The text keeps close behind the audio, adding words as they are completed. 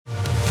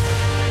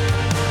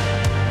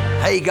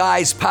Hey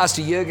guys,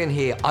 Pastor Jurgen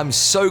here. I'm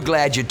so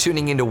glad you're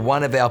tuning into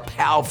one of our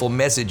powerful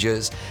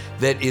messages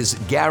that is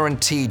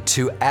guaranteed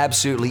to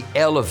absolutely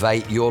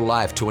elevate your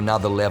life to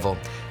another level.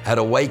 At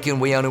Awaken,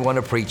 we only want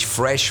to preach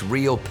fresh,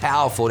 real,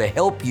 powerful to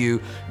help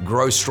you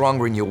grow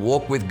stronger in your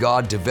walk with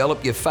God,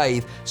 develop your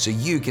faith so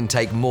you can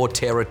take more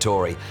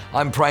territory.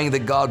 I'm praying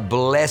that God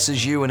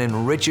blesses you and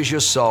enriches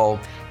your soul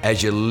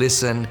as you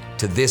listen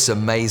to this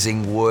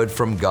amazing word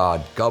from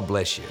God. God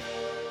bless you.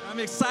 I'm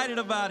excited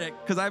about it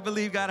because I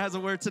believe God has a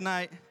word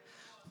tonight.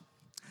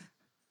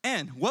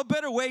 And what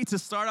better way to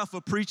start off a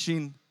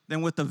preaching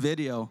than with a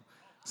video?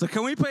 So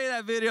can we play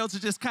that video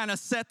to just kind of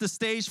set the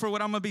stage for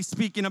what I'm going to be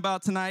speaking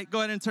about tonight?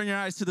 Go ahead and turn your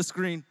eyes to the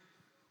screen.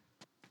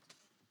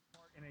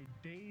 In a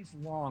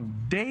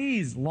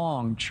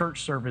days-long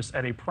church service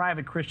at a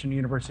private Christian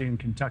university in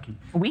Kentucky.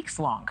 Weeks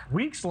long,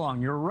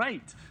 You're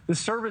right. The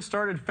service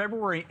started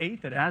February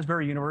 8th at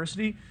Asbury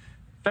University.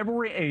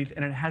 February 8th,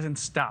 and it hasn't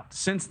stopped.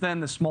 Since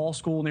then, the small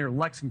school near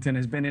Lexington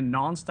has been in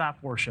nonstop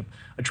worship,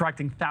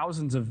 attracting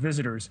thousands of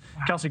visitors.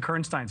 Wow. Kelsey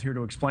Kernstein's here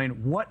to explain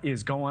what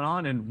is going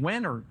on and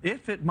when or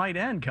if it might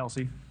end,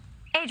 Kelsey.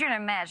 Adrian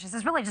and Mesh, this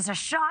is really just a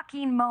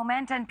shocking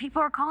moment, and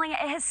people are calling it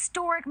a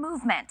historic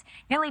movement.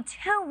 Nearly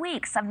 2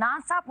 weeks of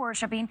nonstop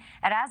worshiping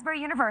at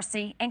Asbury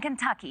University in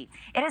Kentucky.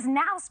 It has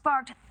now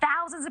sparked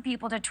thousands of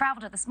people to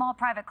travel to the small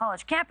private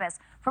college campus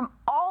from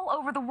all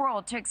over the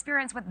world to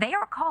experience what they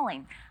are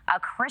calling a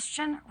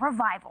Christian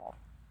revival.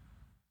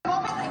 A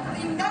moment like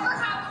they've never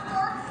had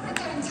before in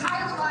their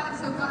entire lives,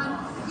 oh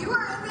God. You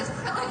are in this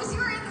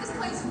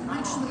place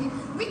richly.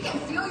 We can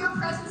feel your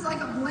presence like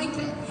a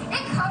blanket.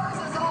 It covers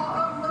us all,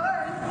 oh Lord.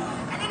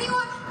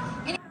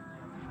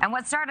 And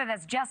what started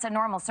as just a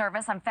normal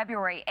service on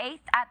February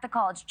 8th at the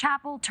college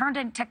chapel turned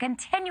into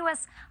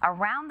continuous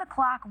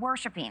around-the-clock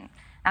worshiping.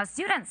 Now,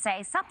 students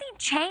say something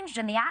changed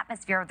in the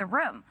atmosphere of the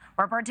room,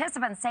 where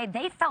participants say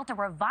they felt a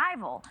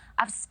revival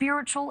of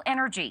spiritual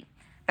energy.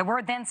 The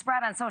word then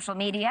spread on social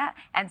media,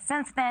 and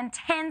since then,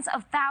 tens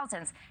of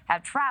thousands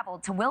have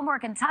traveled to Wilmore,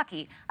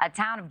 Kentucky, a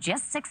town of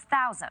just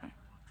 6,000.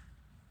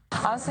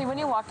 Honestly, when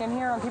you walk in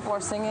here and people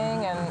are singing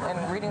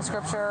and reading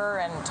scripture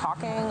and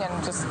talking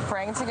and just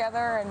praying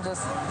together and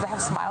just they have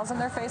smiles on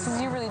their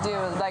faces, you really do.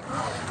 Like,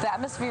 the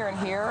atmosphere in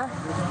here,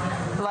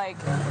 like,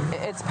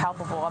 it's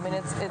palpable. I mean,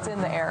 it's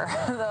in the air.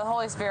 The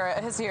Holy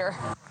Spirit is here.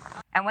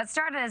 And what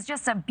started as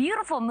just a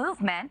beautiful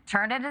movement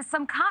turned into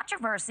some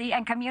controversy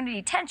and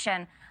community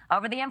tension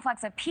over the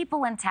influx of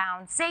people in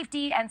town,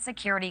 safety and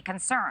security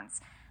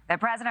concerns. The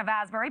president of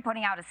Asbury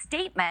putting out a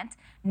statement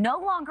no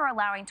longer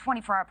allowing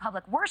 24-hour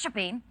public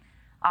worshiping,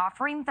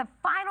 offering the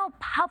final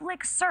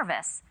public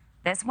service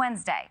this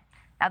Wednesday.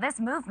 Now, this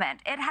movement,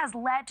 it has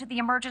led to the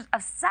emergence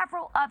of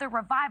several other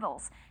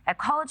revivals at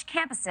college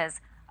campuses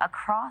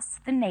across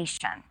the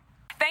nation.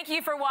 Thank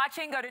you for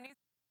watching. Go to News.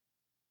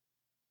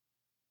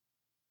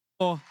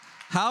 Oh,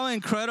 how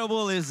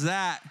incredible is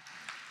that?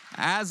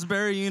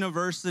 Asbury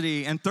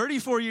University. In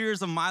 34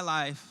 years of my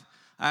life,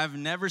 I've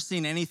never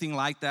seen anything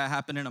like that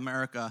happen in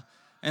America.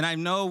 And I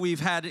know we've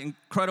had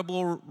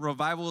incredible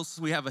revivals.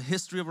 We have a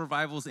history of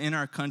revivals in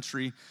our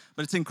country,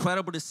 but it's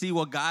incredible to see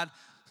what God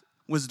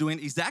was doing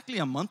exactly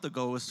a month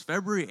ago. It was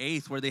February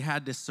 8th where they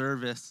had this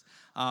service.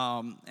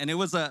 And it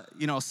was a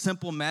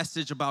simple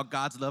message about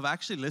God's love. I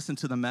actually listened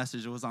to the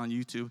message. It was on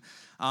YouTube.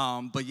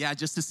 But yeah,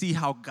 just to see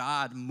how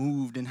God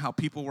moved and how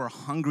people were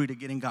hungry to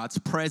get in God's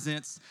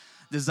presence,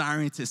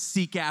 desiring to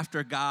seek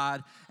after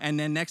God. And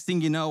then next thing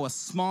you know, a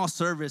small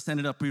service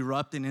ended up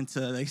erupting into,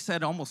 they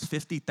said almost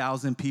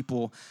 50,000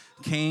 people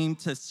came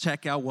to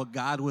check out what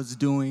God was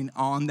doing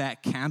on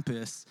that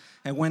campus.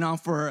 It went on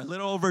for a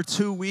little over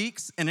 2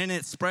 weeks, and then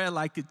it spread,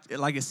 like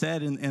it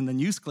said in the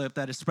news clip,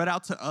 that it spread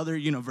out to other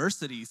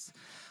universities.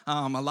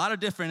 A lot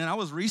of different, and I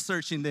was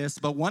researching this,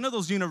 but one of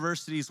those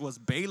universities was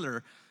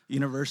Baylor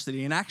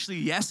University. And actually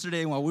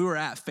yesterday when we were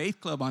at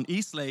Faith Club on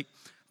Eastlake,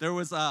 there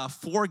was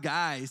 4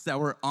 guys that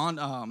were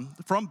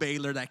from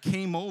Baylor that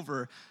came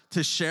over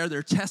to share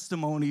their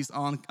testimonies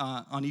on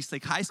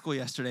Eastlake High School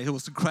yesterday. It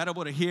was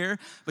incredible to hear,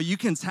 but you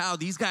can tell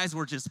these guys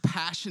were just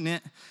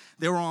passionate.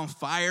 They were on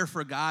fire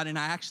for God, and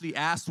I actually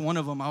asked one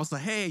of them, I was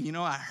like, hey,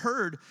 I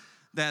heard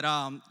that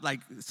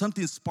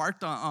something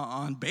sparked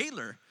on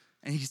Baylor.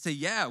 And he said,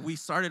 yeah, we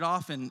started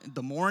off in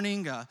the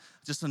morning,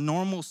 just a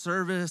normal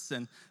service,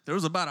 and there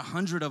was about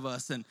 100 of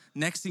us, and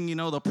next thing you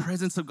know, the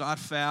presence of God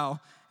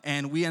fell,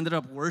 and we ended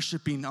up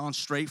worshiping on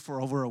straight for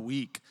over a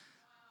week.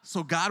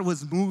 So God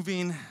was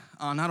moving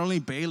on not only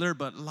Baylor,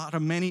 but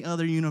many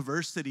other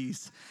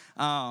universities.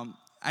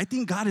 I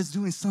think God is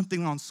doing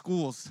something on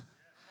schools,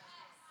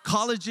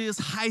 colleges,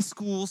 high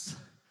schools.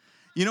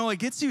 It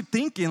gets you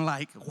thinking,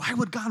 why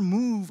would God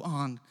move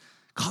on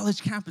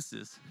college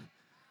campuses?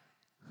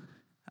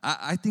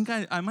 I think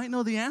I might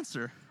know the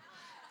answer.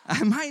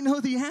 I might know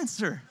the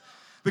answer.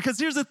 Because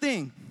here's the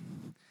thing.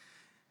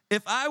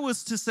 If I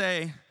was to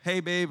say, hey,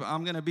 babe,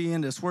 I'm going to be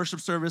in this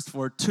worship service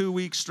for 2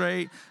 weeks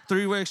straight,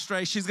 3 weeks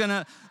straight, she's going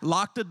to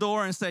lock the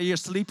door and say, you're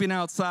sleeping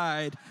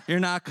outside.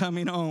 You're not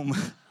coming home.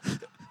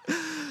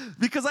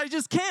 because I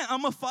just can't.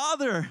 I'm a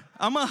father.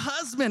 I'm a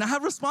husband. I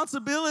have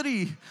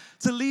responsibility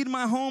to lead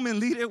my home and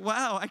lead it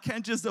well. I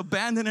can't just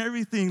abandon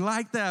everything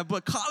like that.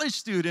 But college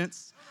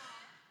students,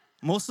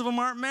 most of them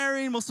aren't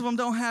married. Most of them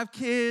don't have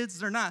kids.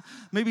 They're not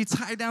maybe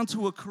tied down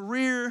to a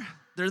career.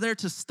 They're there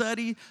to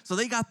study. So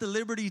they got the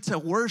liberty to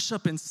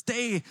worship and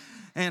stay.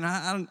 And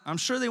I'm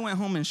sure they went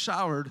home and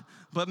showered.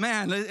 But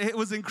man, it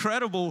was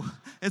incredible.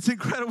 It's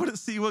incredible to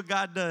see what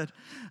God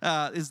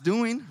is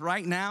doing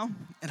right now.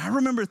 And I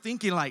remember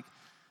thinking like,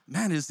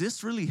 man, is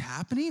this really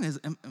happening?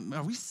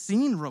 Are we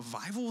seeing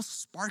revival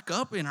spark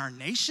up in our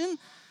nation?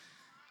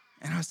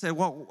 And I said,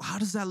 well, how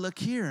does that look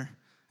here?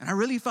 And I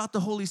really felt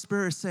the Holy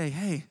Spirit say,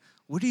 hey,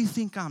 what do you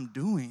think I'm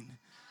doing?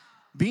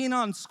 Being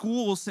on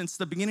school since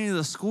the beginning of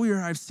the school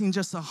year, I've seen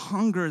just a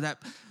hunger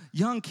that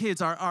young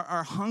kids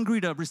are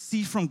hungry to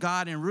receive from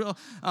God,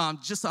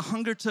 and just a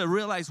hunger to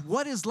realize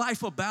what is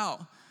life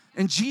about.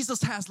 And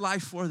Jesus has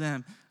life for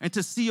them. And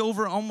to see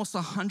over almost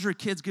 100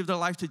 kids give their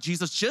life to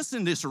Jesus just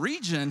in this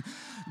region,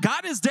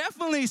 God is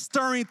definitely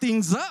stirring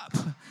things up.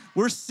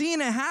 We're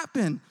seeing it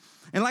happen.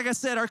 And like I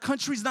said, our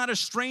country's not a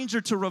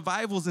stranger to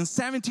revivals. In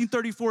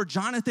 1734,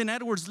 Jonathan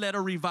Edwards led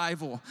a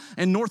revival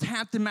in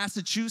Northampton,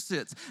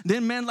 Massachusetts.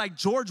 Then men like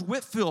George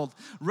Whitefield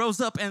rose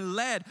up and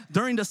led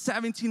during the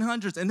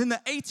 1700s. And then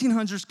the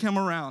 1800s came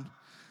around.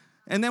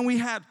 And then we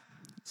had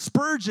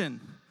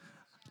Spurgeon,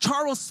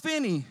 Charles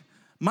Finney,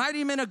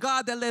 mighty men of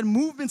God that led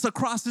movements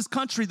across this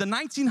country. The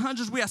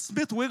 1900s, we had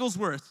Smith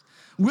Wigglesworth,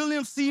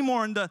 William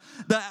Seymour, and the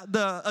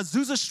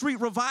Azusa Street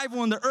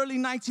revival in the early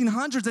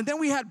 1900s. And then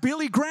we had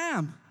Billy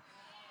Graham,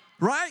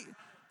 right?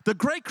 The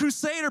great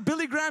crusader,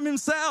 Billy Graham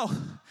himself,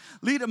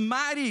 lead a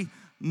mighty,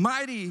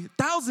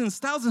 thousands,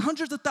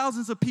 hundreds of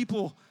thousands of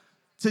people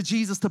to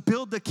Jesus to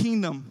build the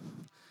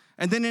kingdom.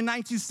 And then in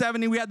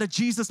 1970, we had the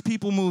Jesus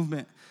People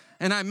movement.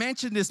 And I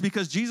mentioned this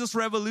because Jesus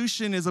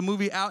Revolution is a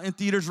movie out in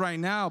theaters right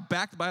now,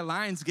 backed by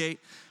Lionsgate.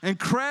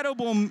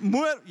 Incredible.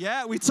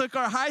 Yeah, we took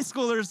our high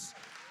schoolers.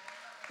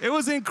 It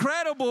was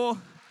incredible.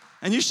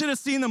 And you should have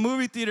seen the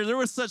movie theater. There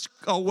was such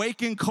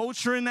awakened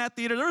culture in that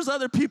theater. There was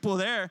other people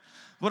there.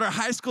 But our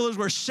high schoolers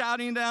were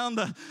shouting down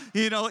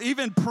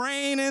even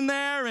praying in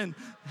there and,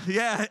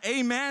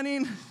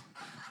 amening.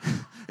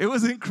 It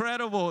was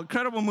incredible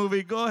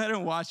movie. Go ahead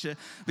and watch it.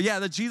 But yeah,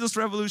 the Jesus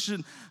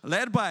Revolution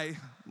led by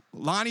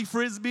Lonnie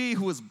Frisbee,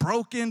 who was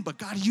broken, but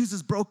God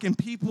uses broken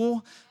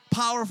people.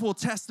 Powerful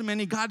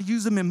testimony. God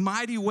used them in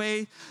mighty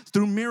way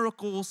through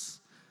miracles.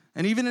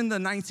 And even in the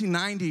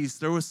 1990s,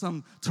 there was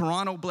some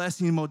Toronto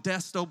blessing,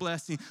 Modesto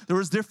blessing. There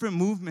was different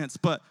movements,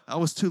 but I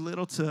was too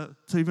little to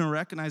even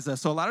recognize that.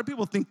 So a lot of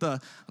people think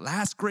the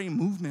last great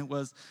movement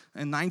was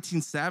in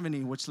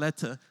 1970, which led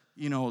to,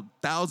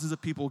 thousands of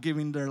people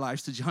giving their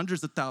lives to,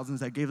 hundreds of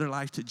thousands that gave their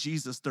life to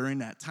Jesus during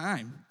that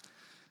time.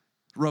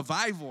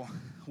 Revival.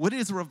 What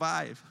is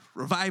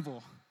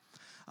revival?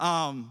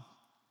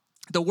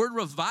 The word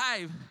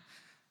revive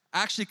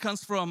actually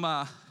comes from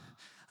a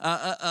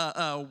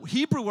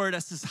Hebrew word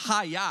that says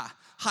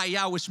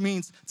hayah, which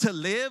means to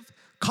live,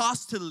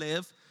 cause to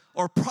live,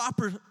 or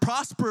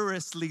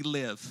prosperously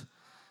live.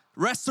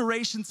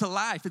 Restoration to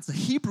life. It's a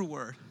Hebrew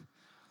word.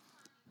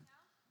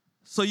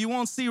 So you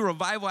won't see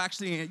revival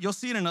actually. You'll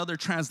see it in other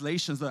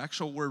translations, the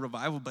actual word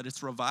revival, but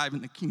it's revive in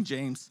the King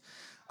James.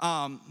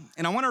 And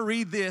I want to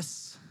read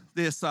this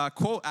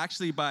quote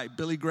actually by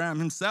Billy Graham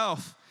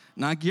himself.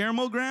 Not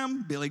Guillermo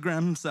Graham, Billy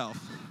Graham himself.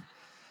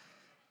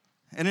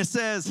 And it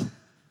says,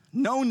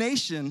 no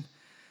nation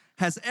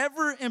has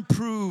ever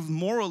improved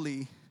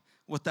morally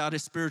without a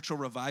spiritual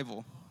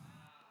revival.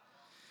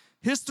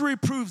 History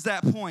proves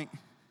that point.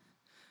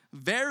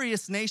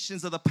 Various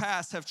nations of the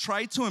past have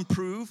tried to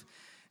improve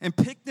and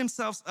pick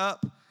themselves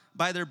up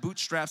by their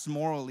bootstraps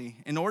morally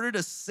in order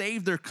to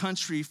save their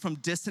country from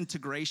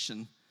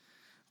disintegration.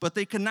 But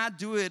they could not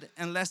do it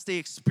unless they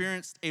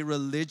experienced a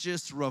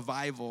religious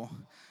revival.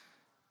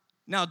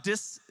 Now,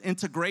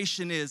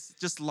 disintegration is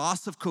just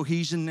loss of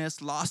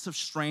cohesionness, loss of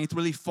strength,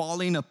 really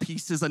falling to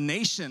pieces, a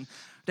nation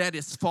that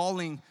is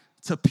falling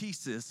to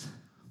pieces.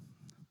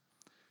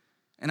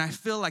 And I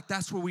feel like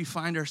that's where we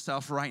find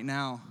ourselves right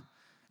now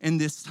in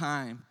this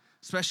time,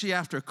 especially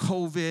after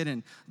COVID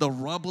and the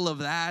rubble of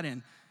that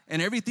and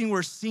everything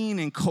we're seeing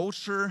in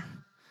culture.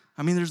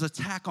 I mean, there's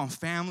attack on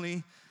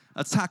family,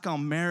 attack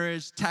on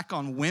marriage, attack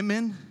on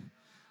women,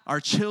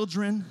 our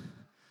children.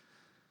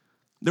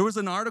 There was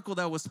an article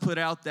that was put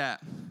out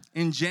that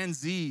in Gen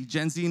Z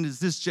is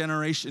this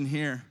generation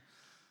here,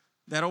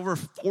 that over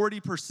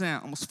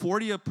 40%, almost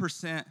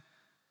 40%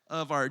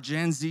 of our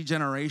Gen Z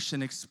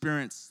generation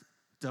experienced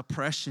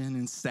depression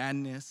and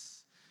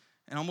sadness,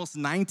 and almost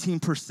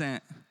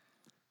 19%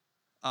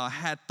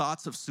 had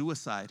thoughts of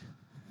suicide.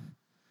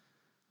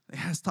 They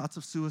had thoughts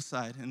of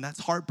suicide, and that's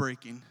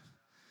heartbreaking.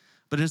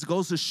 But it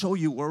goes to show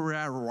you where we're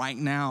at right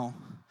now.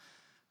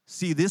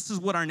 See, this is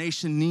what our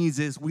nation needs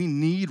is we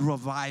need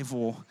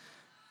revival.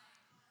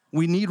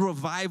 We need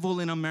revival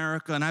in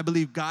America, and I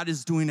believe God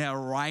is doing that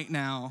right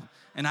now.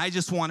 And I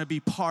just want to be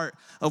part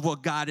of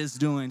what God is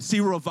doing. See,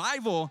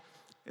 revival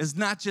is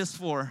not just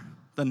for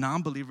the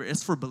non-believer,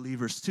 it's for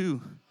believers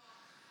too.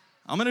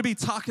 I'm going to be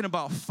talking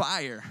about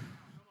fire.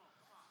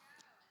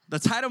 The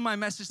title of my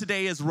message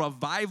today is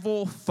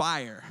Revival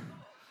Fire.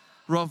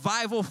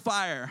 Revival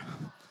Fire.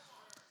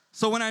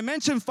 So when I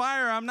mention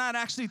fire, I'm not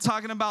actually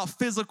talking about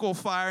physical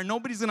fire.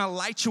 Nobody's going to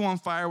light you on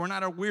fire. We're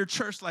not a weird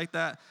church like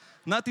that.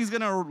 Nothing's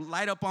going to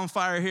light up on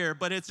fire here,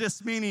 but it's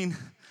just meaning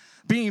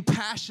being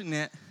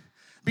passionate,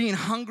 being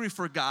hungry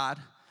for God.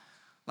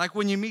 Like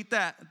when you meet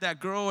that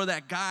girl or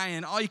that guy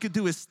and all you could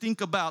do is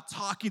think about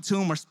talking to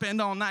him or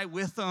spend all night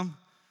with them.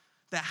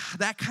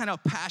 That kind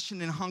of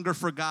passion and hunger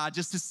for God,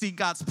 just to see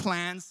God's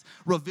plans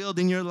revealed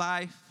in your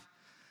life,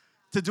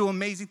 to do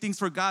amazing things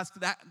for God,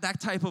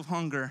 that type of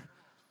hunger.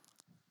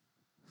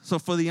 So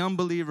for the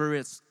unbeliever,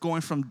 it's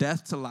going from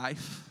death to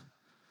life,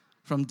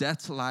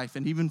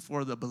 and even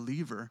for the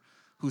believer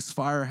whose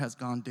fire has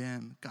gone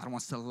dim, God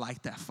wants to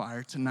light that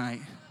fire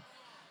tonight.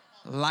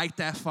 Light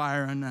that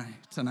fire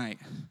tonight.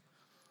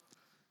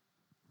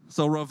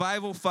 So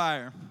revival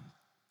fire.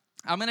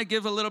 I'm going to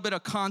give a little bit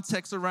of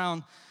context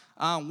around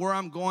where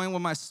I'm going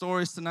with my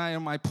stories tonight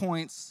and my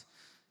points.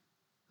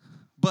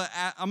 But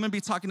I'm going to be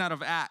talking out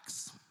of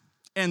Acts.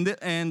 And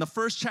the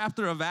first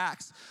chapter of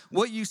Acts,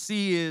 what you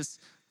see is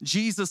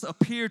Jesus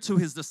appeared to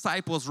his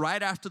disciples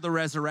right after the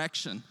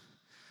resurrection.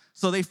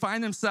 So they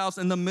find themselves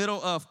in the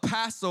middle of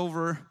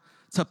Passover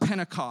to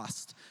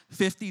Pentecost,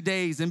 50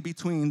 days in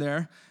between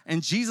there.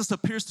 And Jesus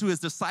appears to his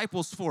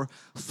disciples for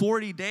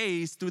 40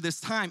 days through this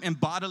time in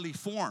bodily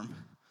form.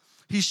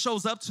 He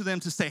shows up to them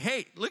to say,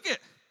 hey, look it,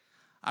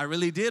 I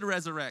really did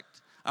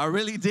resurrect. I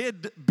really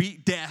did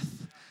beat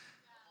death.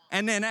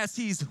 And then as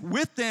he's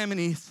with them and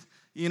he's,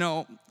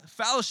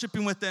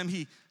 fellowshipping with them,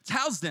 he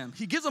tells them,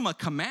 he gives them a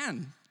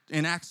command.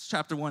 In Acts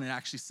chapter 1, it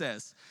actually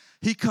says,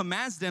 he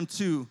commands them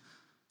to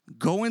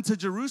go into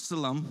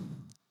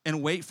Jerusalem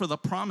and wait for the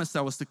promise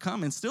that was to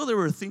come. And still they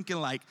were thinking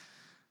like,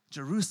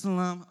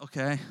 Jerusalem,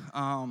 okay.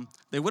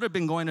 They would have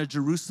been going to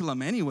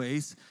Jerusalem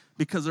anyways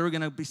because they were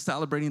going to be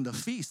celebrating the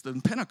feast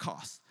of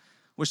Pentecost,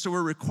 which they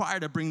were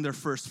required to bring their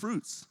first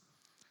fruits.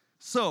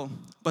 So,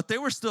 but they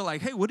were still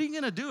like, hey, what are you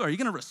going to do? Are you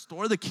going to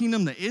restore the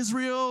kingdom to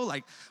Israel?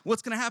 Like,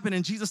 what's going to happen?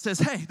 And Jesus says,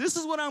 hey, this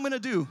is what I'm going to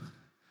do.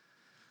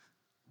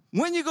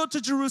 When you go to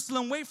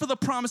Jerusalem, wait for the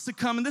promise to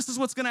come, and this is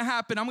what's going to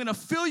happen. I'm going to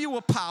fill you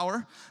with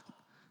power,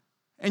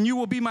 and you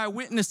will be my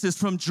witnesses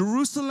from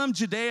Jerusalem,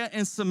 Judea,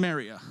 and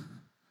Samaria.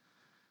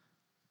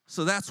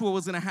 So that's what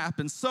was going to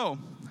happen. So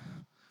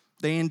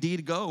they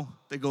indeed go.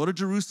 They go to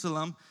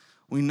Jerusalem.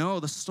 We know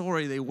the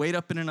story. They wait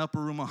up in an upper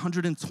room,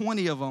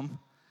 120 of them,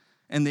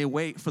 and they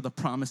wait for the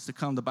promise to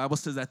come. The Bible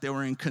says that they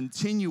were in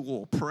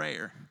continual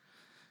prayer.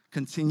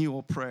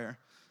 Continual prayer.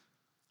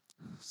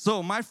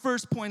 So my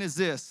first point is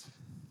this.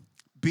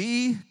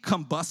 Be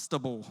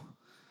combustible.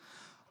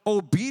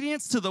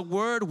 Obedience to the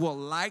word will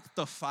light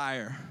the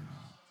fire.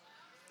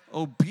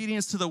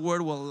 Obedience to the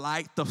word will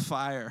light the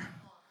fire.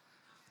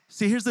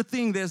 See, here's the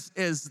thing.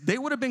 They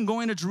would have been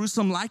going to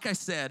Jerusalem, like I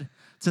said,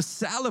 to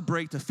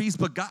celebrate the feast.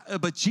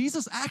 But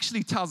Jesus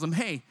actually tells them,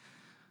 hey,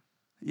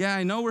 yeah,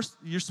 I know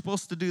you're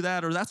supposed to do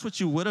that, or that's what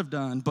you would have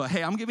done. But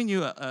hey, I'm giving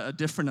you a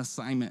different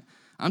assignment.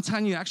 I'm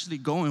telling you actually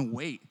go and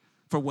wait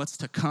for what's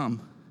to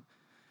come.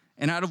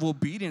 And out of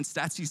obedience,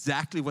 that's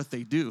exactly what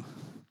they do.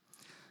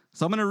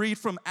 So I'm going to read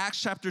from Acts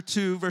chapter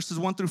 2, verses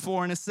 1 through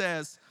 4, and it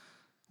says,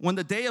 when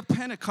the day of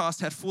Pentecost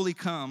had fully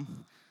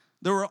come,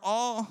 they were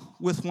all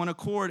with one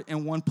accord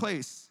in one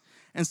place.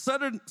 And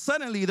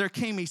suddenly there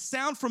came a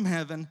sound from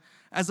heaven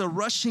as a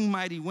rushing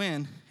mighty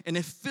wind, and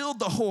it filled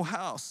the whole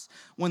house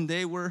when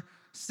they were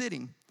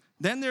sitting.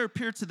 Then there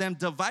appeared to them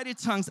divided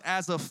tongues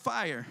as of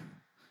fire.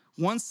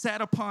 One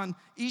sat upon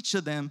each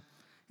of them,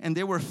 and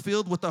they were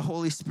filled with the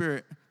Holy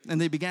Spirit. And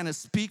they began to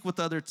speak with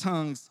other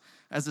tongues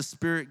as the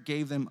Spirit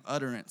gave them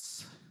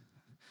utterance.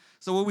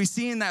 So what we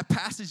see in that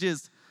passage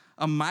is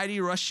a mighty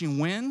rushing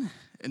wind,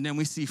 and then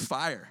we see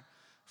fire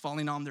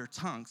falling on their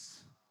tongues.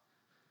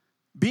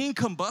 Being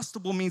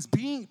combustible means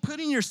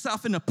putting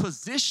yourself in a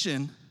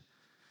position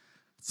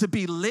to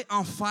be lit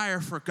on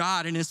fire for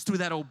God, and it's through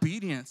that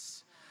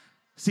obedience.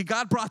 See,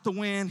 God brought the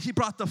wind, he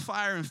brought the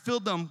fire and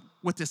filled them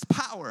with his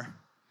power.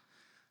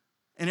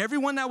 And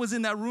everyone that was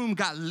in that room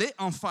got lit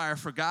on fire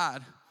for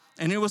God.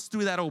 And it was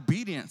through that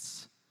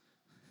obedience.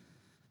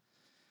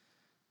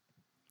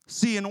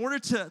 See, in order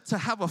to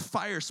have a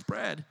fire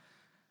spread,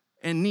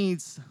 it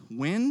needs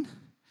wind,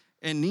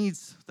 it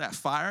needs that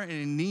fire, and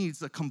it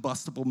needs a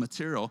combustible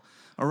material,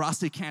 or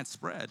else it can't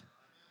spread.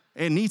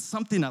 It needs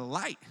something to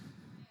light.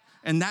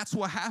 And that's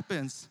what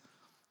happens.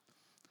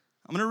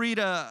 I'm going to read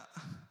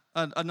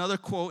another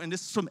quote, and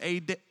this is from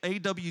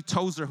A.W.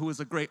 Tozer, who is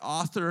a great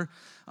author,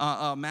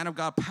 a man of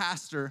God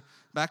pastor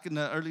back in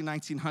the early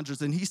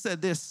 1900s. And he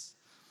said this.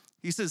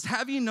 He says,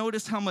 have you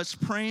noticed how much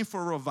praying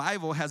for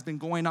revival has been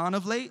going on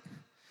of late?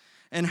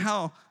 And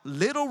how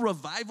little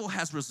revival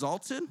has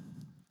resulted?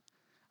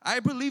 I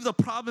believe the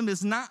problem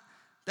is not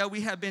that we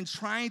have been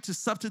trying to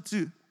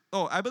substitute.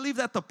 I believe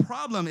that the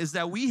problem is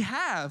that we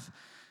have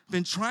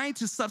been trying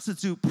to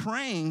substitute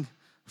praying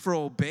for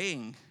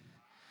obeying.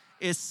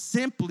 It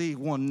simply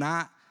will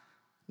not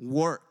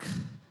work.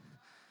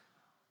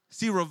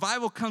 See,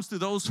 revival comes to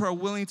those who are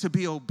willing to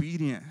be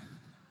obedient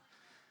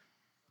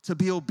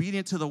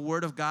to the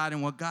word of God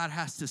and what God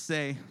has to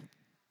say.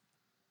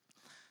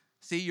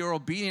 See, your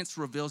obedience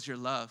reveals your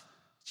love.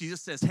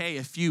 Jesus says, hey,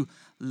 if you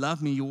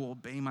love me, you will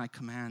obey my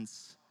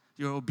commands.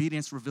 Your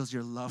obedience reveals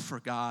your love for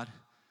God.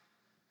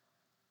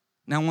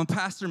 Now, when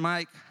Pastor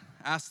Mike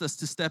asked us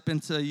to step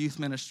into youth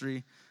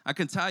ministry, I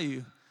can tell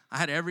you, I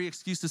had every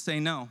excuse to say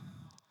no.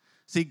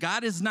 See,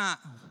 God is not,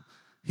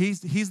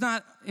 he's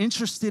not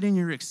interested in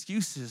your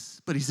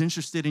excuses, but he's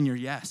interested in your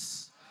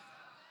yes.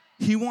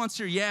 He wants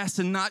your yes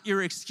and not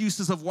your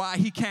excuses of why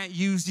he can't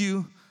use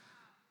you,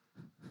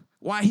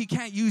 why he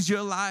can't use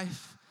your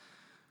life.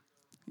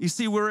 You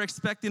see, we're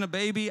expecting a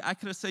baby. I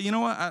could have said, you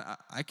know what,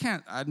 I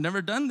can't. I've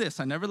never done this.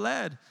 I never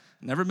led,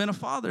 never been a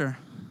father.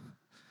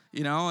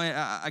 You know,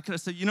 I could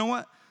have said, you know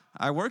what,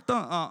 I worked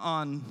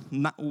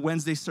on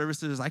Wednesday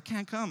services. I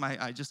can't come.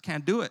 I just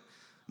can't do it.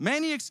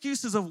 Many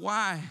excuses of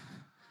why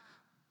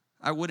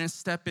I wouldn't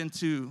step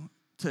into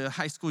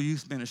high school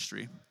youth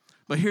ministry.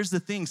 But here's the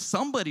thing,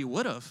 somebody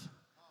would have.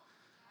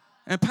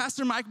 And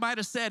Pastor Mike might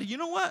have said, you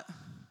know what?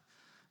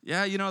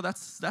 Yeah, you know,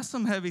 that's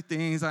some heavy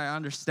things. I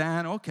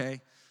understand. Okay.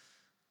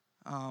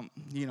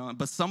 You know,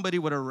 but somebody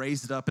would have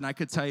raised up, and I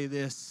could tell you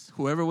this,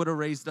 whoever would have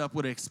raised up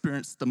would have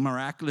experienced the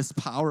miraculous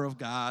power of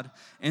God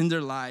in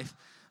their life,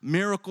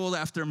 miracle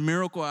after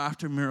miracle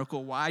after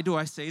miracle. Why do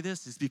I say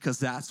this? It's because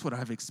that's what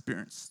I've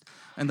experienced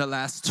in the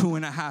last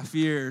 2.5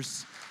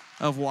 years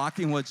of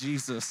walking with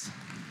Jesus.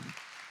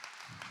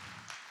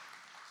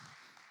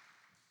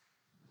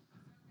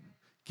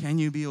 Can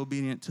you be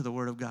obedient to the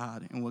word of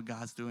God and what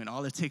God's doing?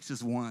 All it takes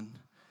is one.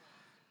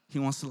 He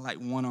wants to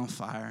light one on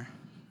fire.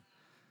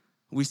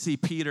 We see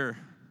Peter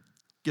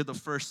give the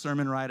first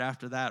sermon right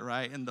after that,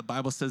 right? And the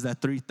Bible says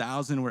that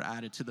 3,000 were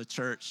added to the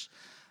church.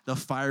 The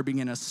fire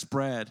began to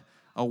spread,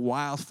 a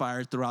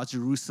wildfire throughout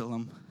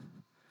Jerusalem.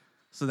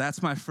 So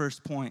that's my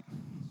first point.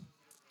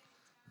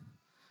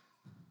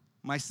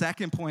 My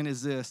second point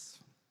is this.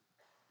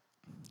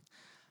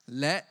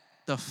 Let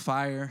the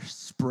fire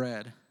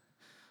spread.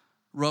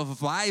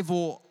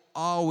 Revival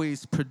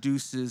always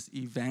produces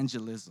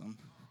evangelism.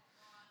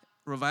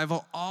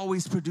 Revival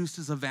always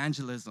produces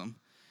evangelism.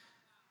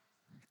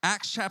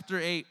 Acts chapter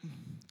 8,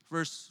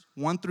 verse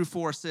 1 through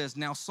 4 says,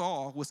 now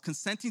Saul was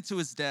consenting to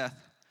his death.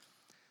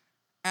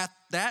 At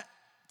that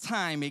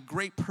time, a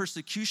great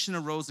persecution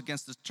arose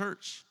against the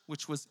church,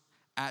 which was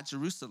at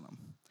Jerusalem.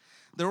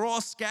 They were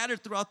all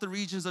scattered throughout the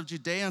regions of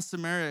Judea and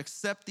Samaria,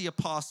 except the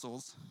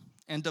apostles.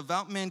 And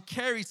devout men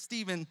carried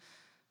Stephen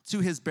to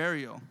his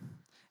burial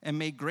and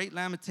made great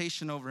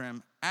lamentation over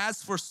him.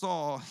 As for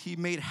Saul, he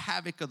made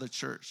havoc of the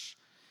church,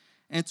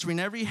 entering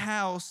every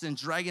house and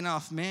dragging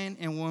off men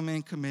and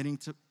women, committing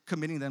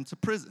them to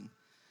prison.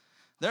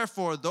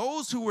 Therefore,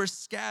 those who were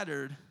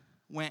scattered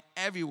went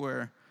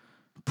everywhere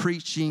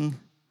preaching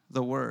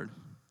the word.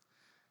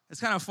 It's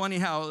kind of funny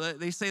how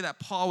they say that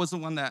Paul was the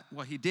one that,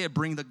 well, he did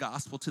bring the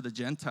gospel to the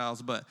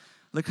Gentiles, but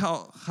look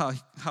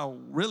how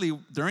really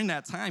during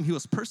that time he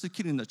was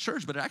persecuting the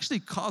church, but it actually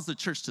caused the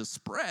church to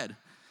spread.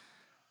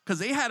 Because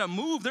they had to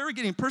move. They were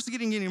getting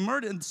persecuted and getting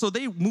murdered. And so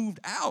they moved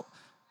out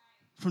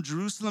from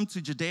Jerusalem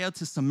to Judea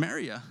to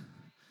Samaria.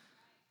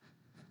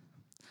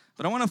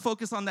 But I want to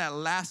focus on that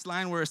last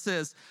line where it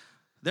says,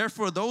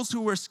 therefore, those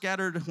who were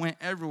scattered went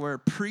everywhere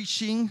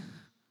preaching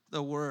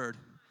the word.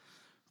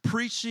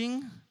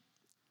 Preaching,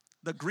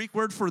 the Greek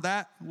word for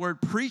that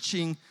word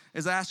preaching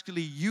is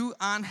actually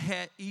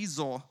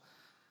euangelizo,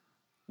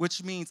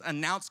 which means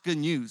announce good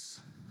news.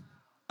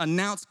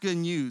 Announce good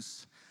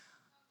news.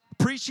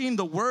 Preaching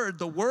the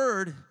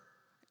word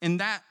in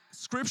that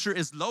scripture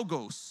is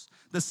logos.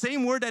 The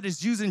same word that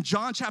is used in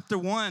John chapter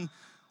 1,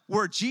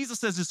 where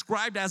Jesus is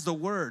described as the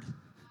word.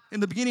 In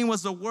the beginning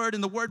was the word,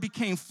 and the word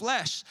became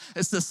flesh.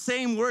 It's the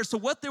same word. So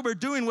what they were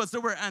doing was they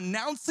were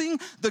announcing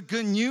the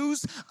good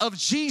news of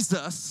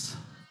Jesus,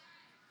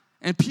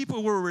 and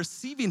people were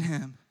receiving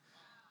him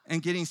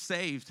and getting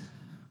saved.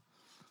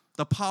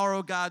 The power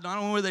of God, not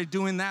only were they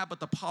doing that,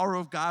 but the power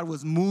of God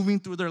was moving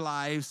through their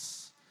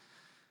lives.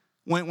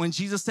 When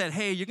Jesus said,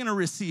 hey, you're going to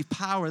receive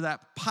power,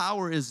 that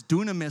power is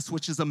dunamis,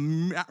 which is a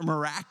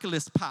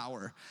miraculous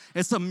power.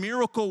 It's a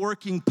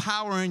miracle-working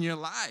power in your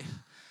life.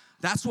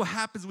 That's what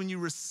happens when you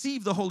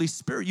receive the Holy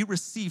Spirit. You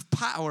receive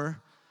power,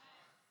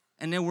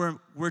 and then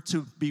we're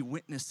to be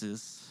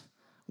witnesses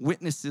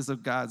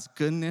of God's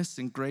goodness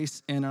and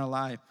grace in our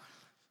life.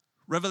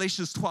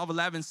 Revelations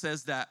 12:11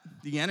 says that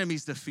the enemy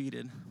is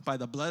defeated by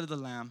the blood of the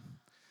Lamb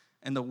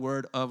and the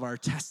word of our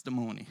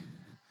testimony.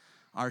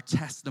 Our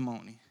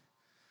testimony.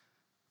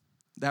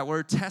 That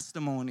word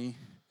testimony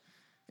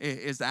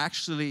is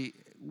actually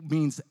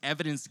means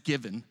evidence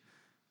given.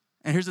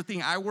 And here's the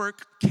thing, I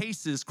work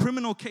cases,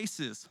 criminal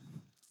cases.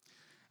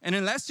 And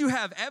unless you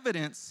have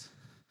evidence,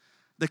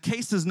 the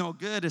case is no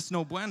good, it's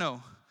no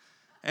bueno.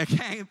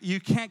 You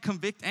can't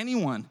convict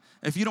anyone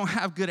if you don't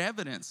have good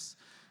evidence.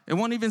 It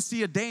won't even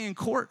see a day in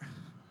court.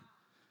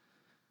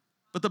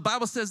 But the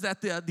Bible says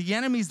that the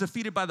enemy is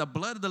defeated by the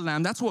blood of the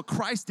Lamb. That's what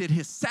Christ did.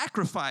 His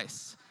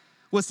sacrifice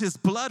was his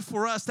blood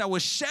for us that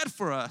was shed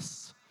for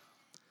us.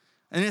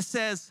 And it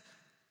says,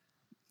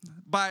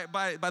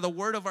 by the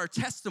word of our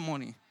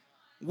testimony.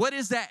 What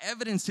is that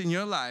evidence in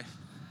your life?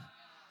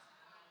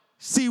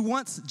 See,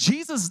 once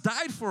Jesus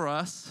died for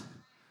us,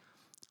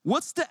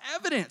 what's the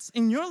evidence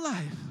in your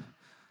life?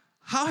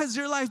 How has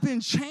your life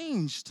been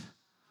changed?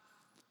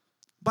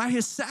 By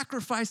his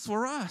sacrifice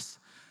for us.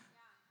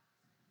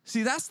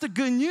 See, that's the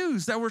good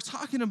news that we're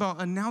talking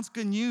about. Announced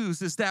good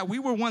news is that we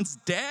were once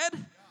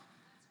dead,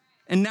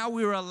 and now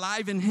we are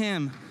alive in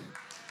him.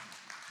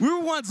 We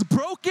were once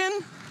broken,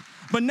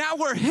 but now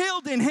we're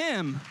healed in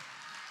him.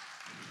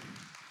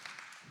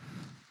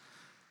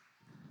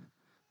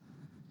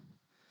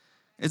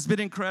 It's been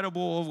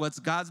incredible what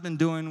God's been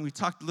doing. We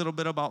talked a little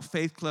bit about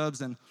faith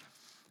clubs, and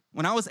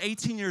when I was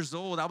 18 years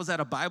old, I was at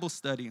a Bible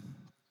study.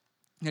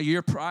 A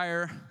year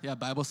prior,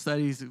 Bible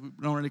studies, we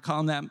don't really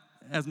call them that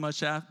as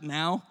much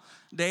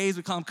nowadays.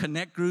 We call them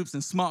connect groups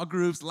and small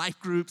groups, life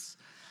groups.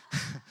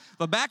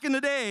 But back in the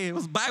day, it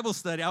was Bible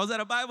study. I was at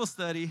a Bible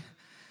study,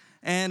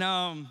 and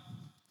I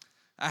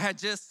had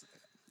just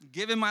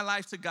given my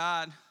life to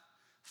God,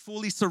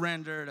 fully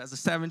surrendered as a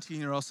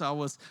 17-year-old. So I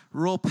was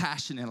real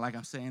passionate, like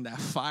I'm saying, that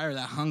fire,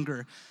 that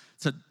hunger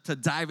to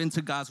dive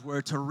into God's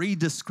word, to read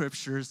the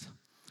scriptures.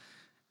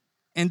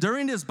 And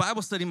during this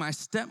Bible study, my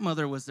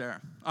stepmother was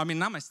there. I mean,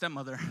 not my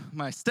stepmother,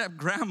 my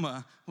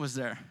step-grandma was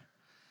there.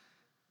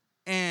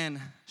 And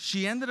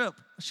she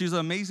was an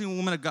amazing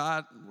woman of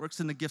God, works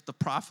in the gift of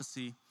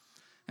prophecy.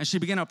 And she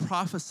began to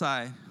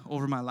prophesy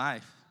over my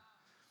life.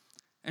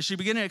 And she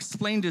began to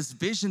explain this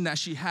vision that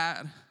she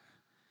had.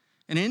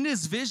 And in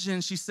this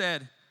vision, she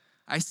said,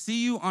 I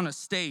see you on a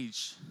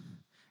stage.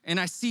 And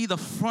I see the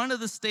front of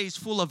the stage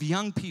full of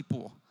young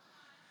people.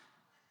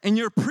 And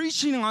you're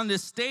preaching on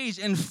this stage,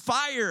 and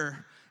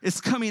fire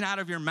is coming out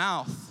of your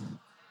mouth.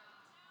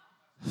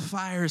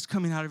 Fire is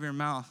coming out of your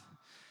mouth.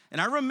 And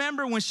I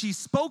remember when she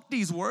spoke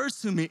these words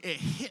to me, it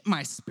hit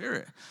my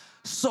spirit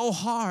so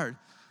hard,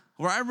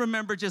 where I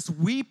remember just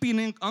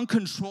weeping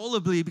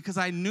uncontrollably because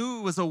I knew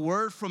it was a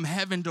word from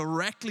heaven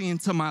directly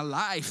into my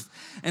life,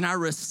 and I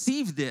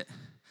received it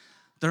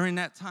during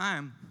that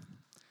time.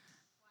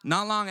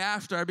 Not long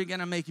after, I began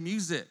to make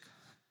music,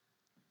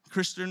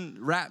 Christian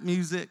rap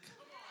music.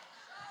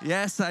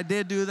 Yes, I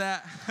did do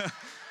that.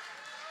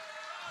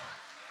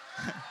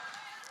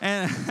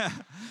 and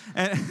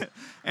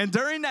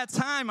during that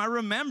time, I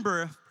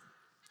remember,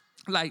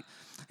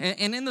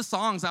 and in the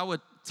songs, I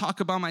would talk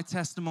about my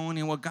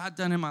testimony and what God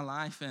done in my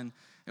life. And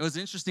it was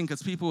interesting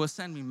because people would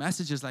send me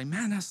messages like,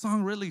 man, that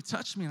song really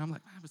touched me. And I'm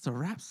like, man, it's a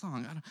rap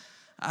song.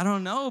 I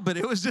don't know, but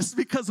it was just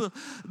because of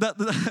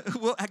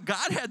what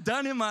God had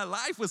done in my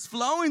life was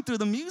flowing through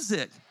the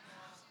music.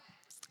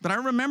 But I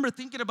remember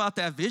thinking about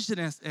that vision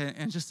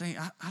and just saying,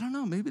 I don't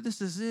know, maybe this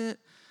is it.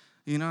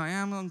 You know, I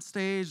am on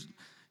stage,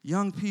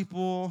 young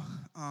people.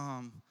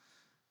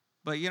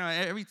 But, you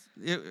know,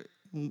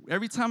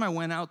 every time I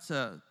went out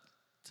to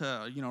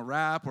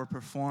rap or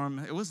perform,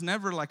 it was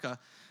never like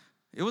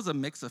it was a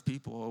mix of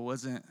people. It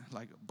wasn't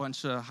like a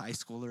bunch of high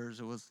schoolers.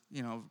 It was,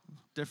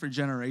 different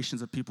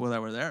generations of people that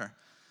were there.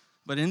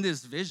 But in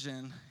this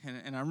vision,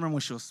 and I remember when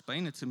she was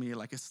explaining it to me,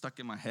 like it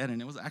stuck in my head,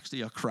 and it was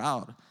actually a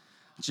crowd.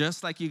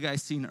 Just like you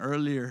guys seen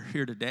earlier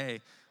here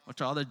today,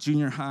 which are all the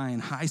junior high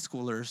and high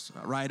schoolers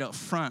right up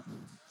front.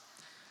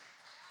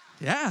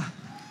 Yeah,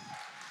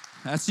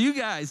 that's you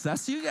guys.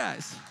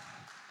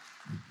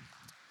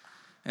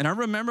 And I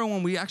remember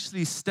when we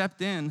actually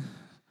stepped in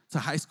to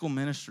high school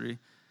ministry,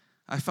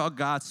 I felt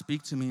God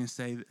speak to me and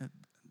say,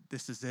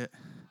 this is it.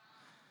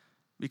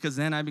 Because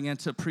then I began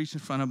to preach in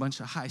front of a bunch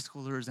of high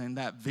schoolers, and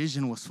that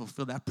vision was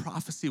fulfilled, that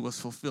prophecy was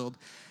fulfilled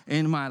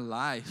in my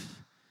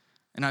life.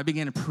 And I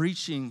began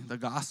preaching the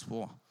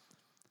gospel.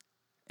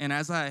 And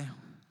as I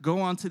go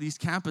onto these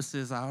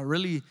campuses, I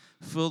really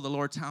feel the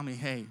Lord tell me,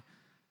 hey,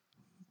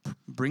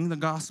 bring the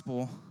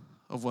gospel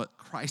of what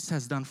Christ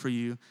has done for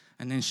you,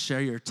 and then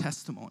share your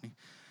testimony.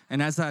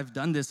 And as I've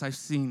done this, I've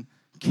seen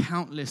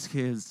countless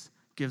kids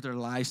give their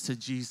lives to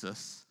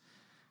Jesus.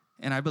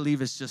 And I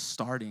believe it's just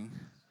starting.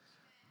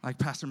 Like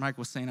Pastor Mike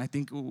was saying, I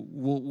think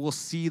we'll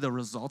see the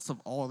results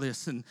of all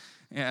this and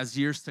as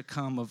years to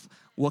come of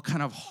what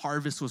kind of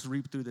harvest was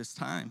reaped through this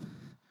time.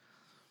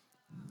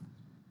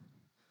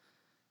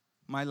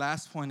 My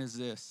last point is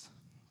this.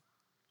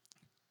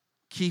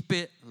 Keep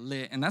it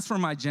lit. And that's for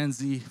my Gen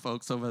Z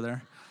folks over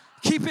there.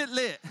 Keep it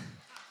lit.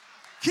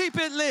 Keep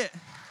it lit.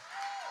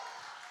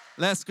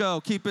 Let's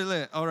go. Keep it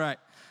lit. All right.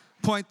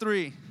 Point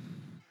 3.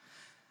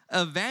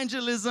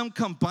 Evangelism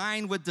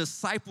combined with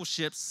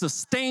discipleship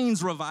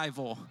sustains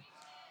revival.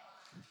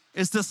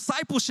 It's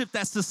discipleship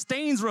that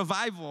sustains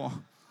revival.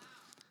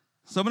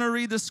 So I'm going to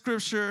read the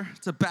scripture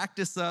to back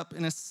this up.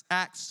 And it's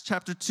Acts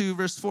chapter 2,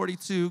 verse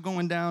 42,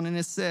 going down. And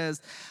it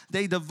says,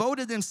 they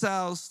devoted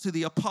themselves to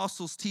the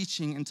apostles'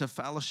 teaching and to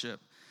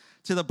fellowship,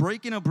 to the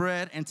breaking of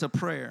bread and to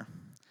prayer.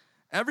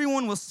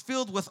 Everyone was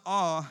filled with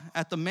awe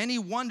at the many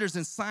wonders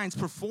and signs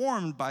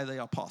performed by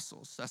the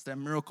apostles. That's that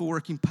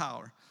miracle-working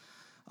power.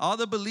 All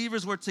the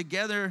believers were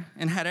together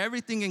and had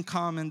everything in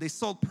common. They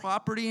sold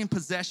property and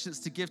possessions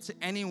to give to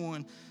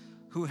anyone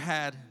who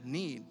had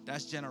need.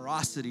 That's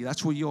generosity.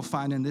 That's what you'll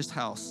find in this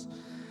house.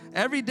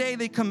 Every day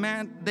they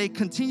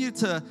continued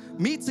to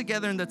meet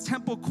together in the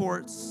temple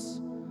courts.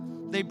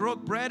 They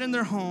broke bread in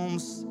their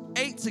homes,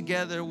 ate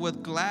together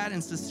with glad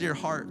and sincere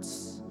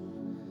hearts,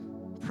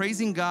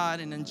 praising God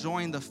and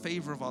enjoying the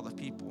favor of all the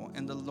people.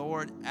 And the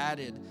Lord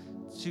added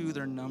to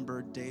their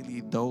number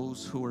daily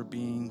those who were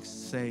being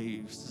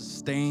saved.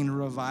 Sustained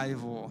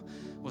revival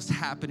was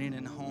happening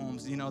in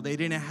homes. You know, they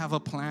didn't have a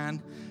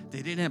plan.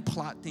 They didn't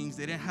plot things.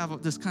 They didn't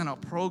have this kind of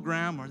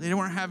program, or they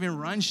weren't having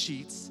run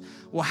sheets.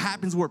 What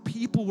happens where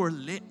people were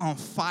lit on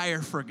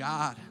fire for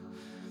God.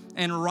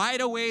 And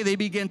right away, they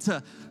began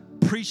to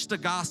preach the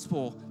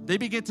gospel. They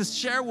began to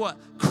share what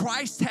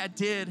Christ had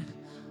did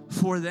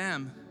for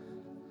them.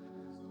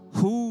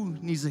 Who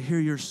needs to hear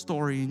your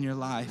story in your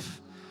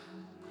life?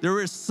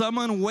 There is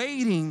someone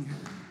waiting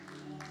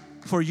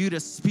for you to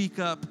speak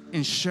up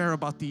and share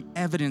about the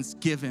evidence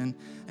given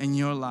in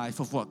your life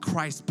of what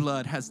Christ's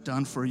blood has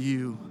done for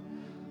you.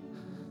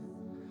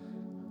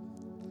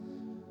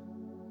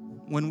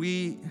 When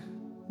we've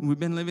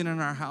been living in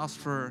our house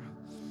for,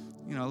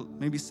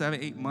 maybe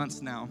 7-8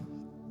 months now.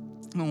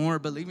 When we were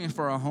believing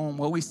for a home,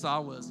 what we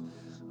saw was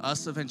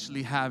us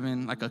eventually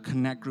having like a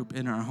connect group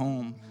in our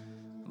home.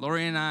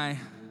 Lori and I,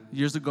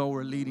 years ago,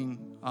 were leading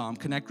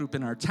connect group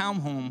in our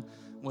townhome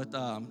with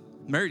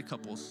married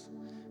couples.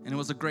 And it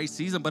was a great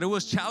season, but it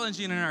was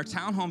challenging in our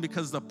townhome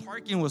because the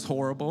parking was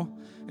horrible.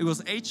 It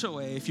was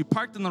HOA. If you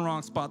parked in the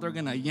wrong spot, they're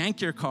gonna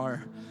yank your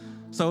car.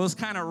 So it was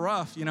kind of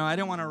rough. I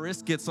didn't want to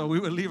risk it, so we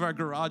would leave our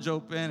garage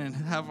open and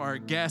have our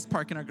guests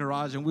park in our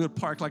garage, and we would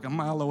park like a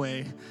mile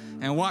away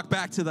and walk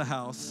back to the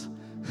house.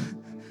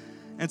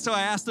 And so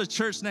I asked the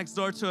church next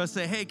door to us,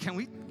 say, hey, can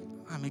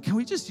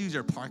we just use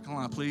your parking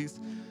lot, please?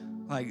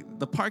 Like,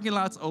 the parking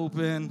lot's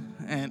open,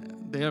 and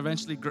they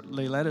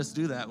let us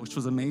do that, which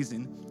was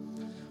amazing.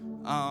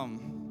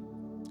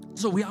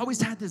 So we always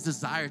had this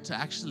desire to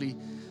actually,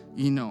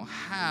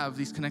 have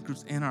these connect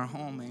groups in our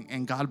home,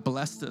 and God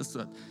blessed us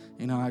with,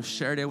 I've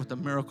shared it with the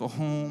Miracle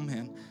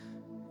Home,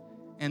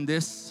 and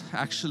this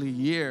actually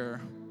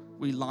year,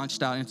 we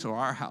launched out into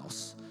our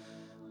house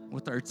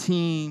with our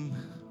team,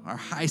 our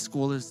high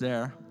schoolers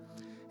there,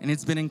 and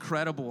it's been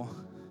incredible.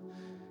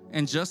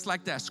 And just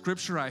like that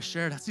scripture I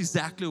shared, that's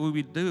exactly what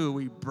we do.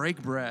 We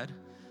break bread.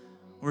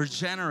 We're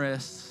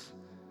generous.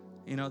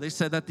 They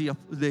said that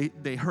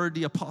they heard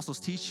the apostles'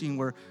 teaching.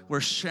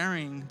 We're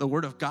sharing the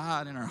word of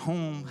God in our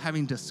home,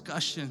 having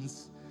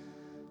discussions,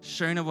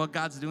 sharing of what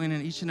God's doing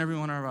in each and every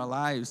one of our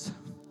lives.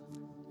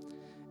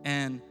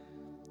 And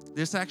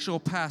this actual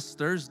past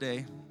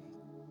Thursday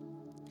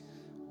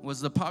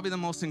was probably the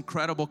most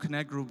incredible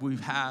connect group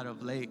we've had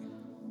of late.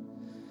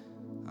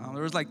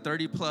 There was like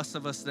 30 plus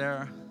of us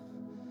there.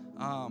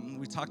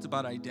 We talked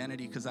about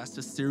identity because that's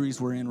the series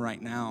we're in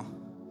right now.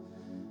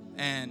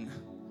 And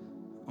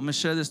I'm going to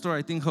share this story.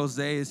 I think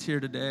Jose is here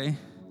today.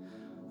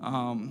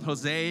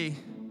 Jose,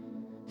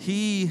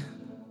 he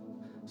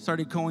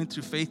started going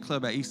to Faith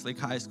Club at East Lake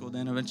High School.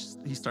 Then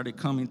eventually he started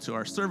coming to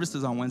our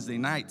services on Wednesday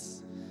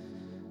nights.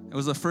 It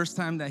was the first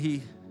time that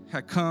he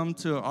had come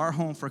to our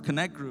home for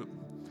Connect Group.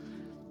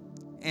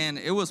 And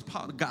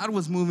God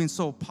was moving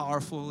so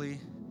powerfully.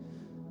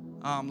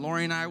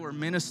 Lori and I were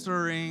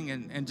ministering,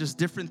 and just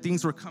different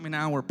things were coming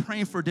out. We're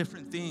praying for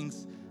different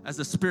things as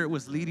the Spirit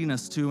was leading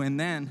us to. And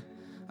then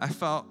I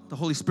felt the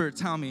Holy Spirit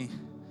tell me,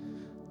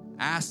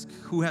 ask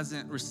who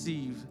hasn't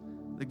received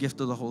the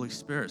gift of the Holy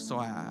Spirit. So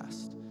I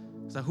asked.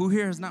 So who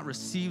here has not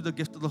received the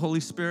gift of the Holy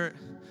Spirit?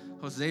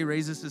 Jose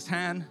raises his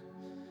hand.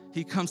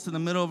 He comes to the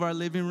middle of our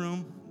living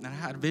room, and I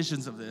had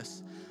visions of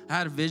this. I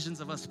had visions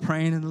of us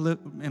praying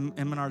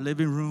in our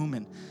living room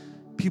and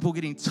people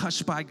getting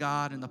touched by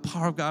God and the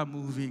power of God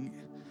moving.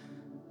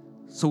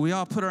 So we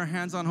all put our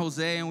hands on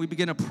Jose and we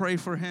begin to pray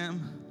for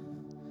him.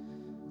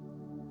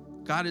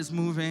 God is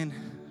moving,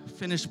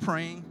 finished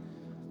praying,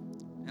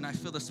 and I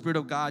feel the Spirit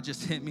of God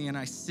just hit me, and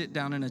I sit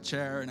down in a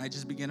chair and I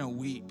just begin to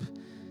weep.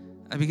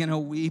 I begin to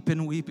weep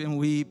and weep and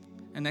weep,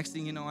 and next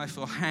thing you know, I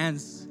feel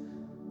hands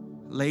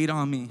laid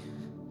on me,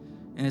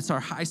 and it's our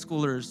high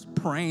schoolers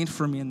praying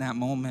for me in that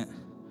moment.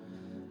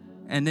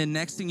 And then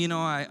next thing you know,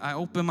 I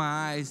open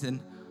my eyes, and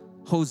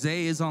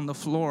Jose is on the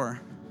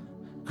floor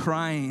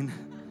crying,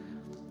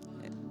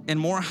 and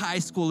more high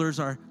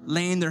schoolers are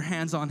laying their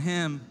hands on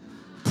him,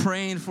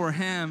 praying for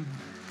him.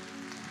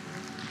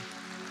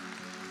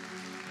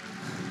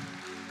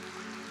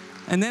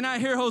 And then I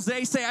hear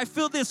Jose say, I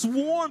feel this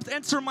warmth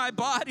enter my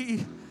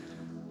body.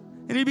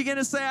 And he began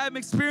to say, I'm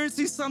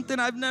experiencing something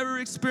I've never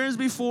experienced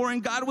before.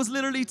 And God was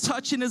literally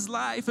touching his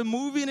life and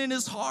moving in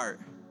his heart,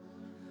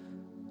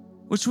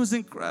 which was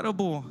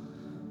incredible.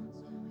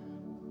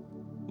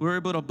 We were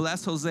able to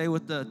bless Jose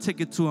with the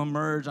ticket to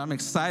Emerge. I'm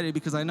excited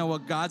because I know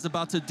what God's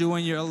about to do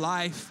in your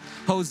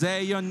life.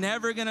 Jose, you're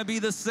never going to be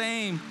the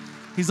same.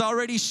 He's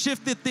already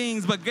shifted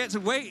things, but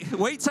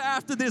wait till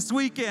after this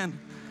weekend.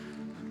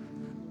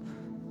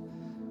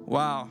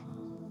 Wow.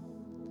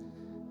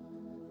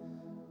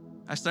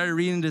 I started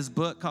reading this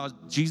book called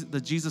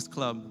The Jesus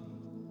Club.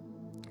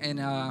 And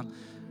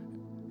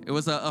It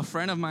was a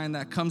friend of mine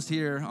that comes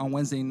here on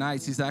Wednesday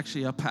nights. He's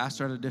actually a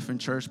pastor at a different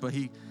church, but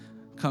he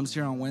comes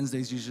here on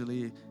Wednesdays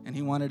usually, and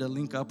he wanted to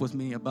link up with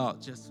me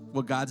about just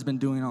what God's been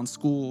doing on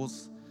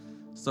schools.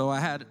 So I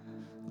had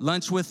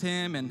lunch with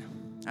him, and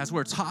as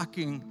we're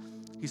talking,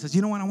 he says,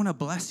 you know what, I want to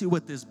bless you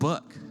with this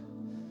book.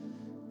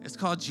 It's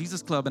called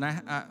Jesus Club,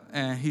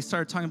 and he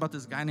started talking about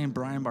this guy named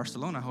Brian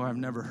Barcelona, who I've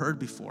never heard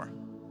before.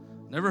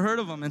 Never heard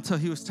of him until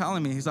he was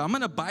telling me. He said, I'm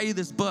going to buy you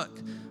this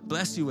book,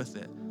 bless you with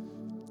it.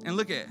 And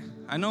look at,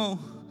 I know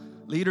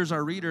leaders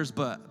are readers,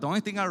 but the only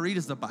thing I read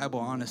is the Bible,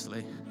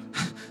 honestly.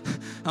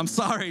 I'm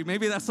sorry,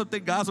 maybe that's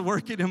something God's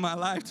working in my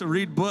life, to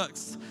read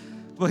books.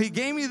 But he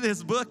gave me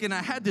this book, and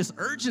I had this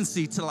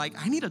urgency to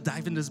I need to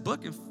dive in this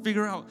book and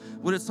figure out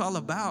what it's all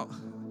about.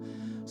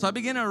 So I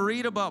began to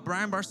read about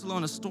Brian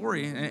Barcelona's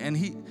story, and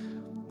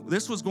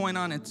this was going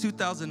on in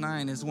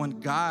 2009 is when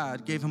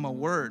God gave him a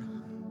word.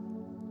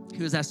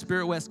 He was at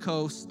Spirit West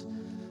Coast,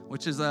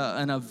 which is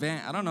an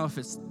event. I don't know if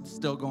it's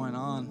still going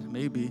on,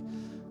 maybe.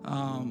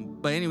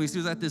 But anyways, he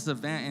was at this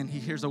event, and he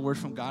hears a word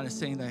from God is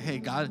saying that, hey,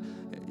 God,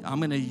 I'm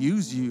going to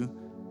use you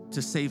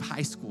to save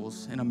high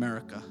schools in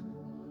America.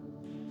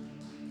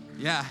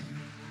 Yeah,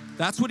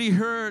 that's what he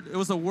heard. It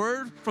was a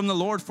word from the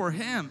Lord for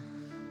him.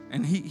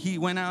 And he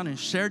went out and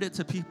shared it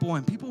to people,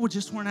 and people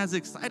just weren't as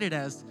excited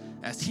as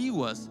he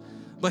was.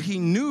 But he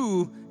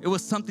knew it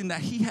was something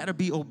that he had to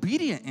be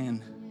obedient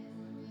in.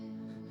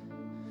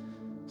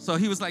 So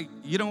he was like,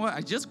 you know what?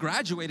 I just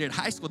graduated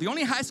high school. The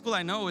only high school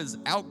I know is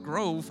Elk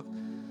Grove,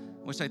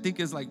 which I think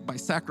is by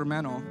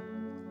Sacramento.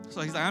 So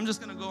he's like, I'm just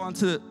going to go on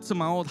to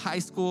my old high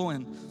school.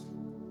 And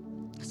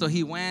so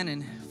he went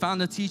and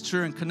found a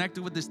teacher and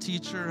connected with this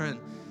teacher. And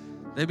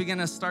they began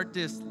to start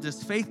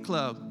this faith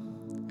club.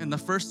 And the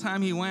first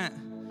time he went,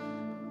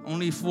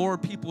 only 4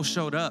 people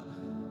showed up.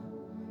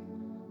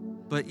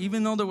 But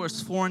even though there was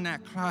 4 in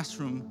that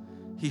classroom,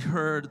 he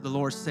heard the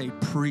Lord say,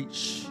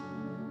 preach,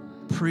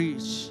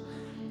 preach.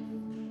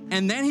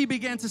 And then he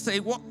began to say,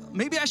 well,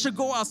 maybe I should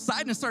go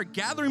outside and start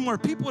gathering more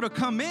people to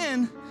come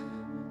in.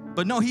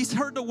 But no, he's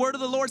heard the word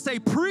of the Lord say,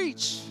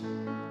 preach.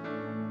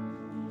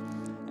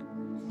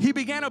 He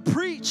began to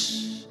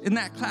preach in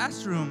that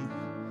classroom.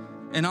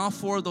 And all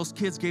 4 of those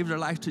kids gave their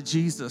life to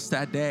Jesus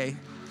that day.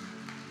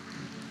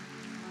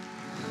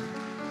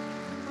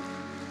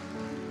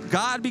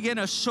 God began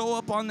to show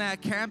up on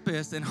that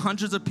campus, and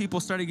hundreds of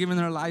people started giving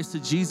their lives to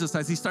Jesus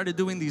as he started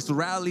doing these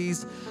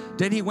rallies.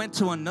 Then he went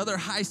to another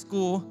high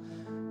school,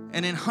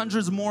 and then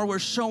hundreds more were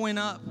showing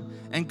up.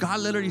 And God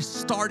literally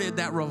started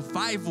that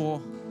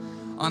revival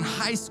on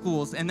high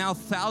schools, and now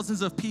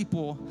thousands of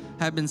people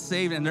have been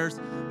saved, and there's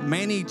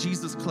many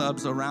Jesus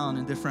clubs around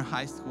in different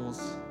high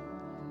schools.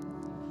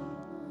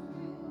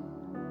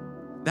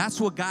 That's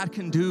what God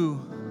can do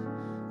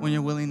when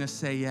you're willing to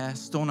say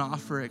yes. Don't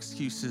offer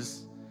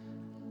excuses.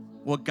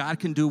 What God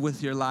can do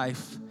with your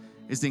life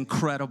is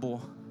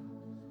incredible.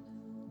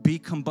 Be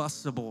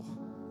combustible.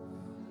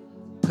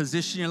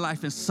 Position your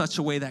life in such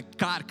a way that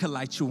God can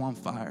light you on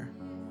fire.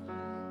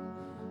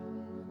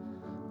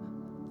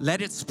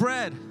 Let it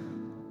spread.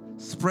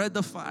 Spread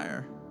the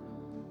fire.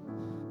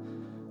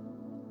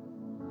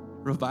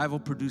 Revival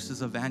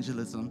produces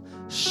evangelism.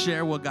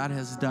 Share what God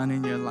has done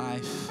in your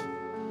life.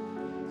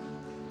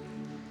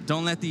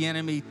 Don't let the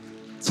enemy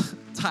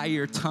tie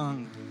your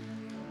tongue.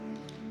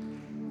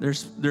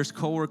 There's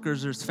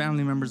coworkers, there's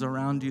family members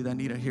around you that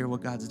need to hear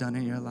what God's done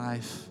in your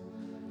life.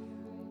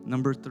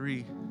 Number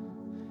 3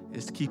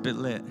 is keep it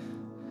lit.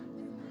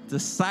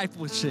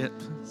 Discipleship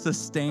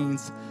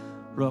sustains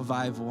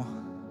revival.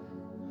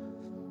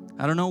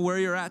 I don't know where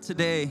you're at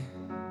today.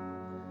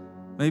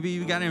 Maybe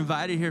you got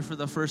invited here for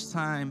the first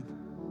time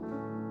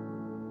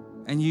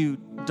and you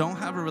don't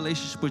have a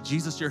relationship with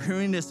Jesus. You're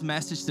hearing this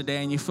message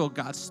today and you feel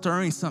God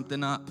stirring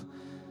something up.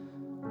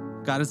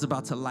 God is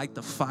about to light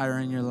the fire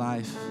in your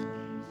life.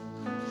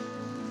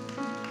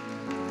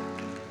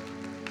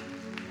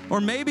 Or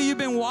maybe you've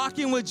been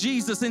walking with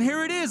Jesus, and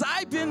here it is.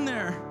 I've been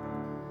there.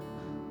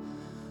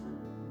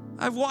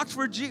 I've walked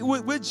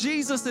with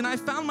Jesus, and I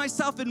found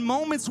myself in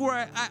moments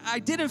where I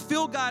didn't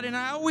feel God, and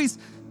I always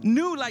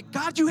knew,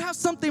 God, you have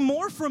something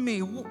more for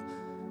me,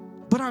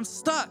 but I'm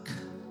stuck.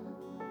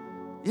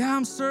 Yeah,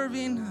 I'm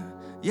serving.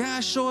 Yeah,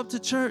 I show up to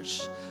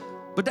church,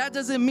 but that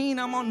doesn't mean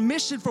I'm on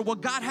mission for what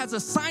God has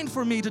assigned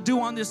for me to do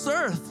on this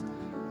earth.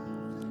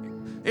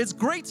 It's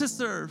great to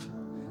serve.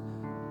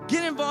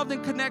 Get involved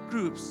in connect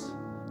groups.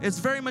 It's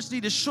very much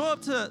needed. Show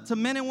up to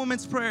men and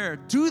women's prayer.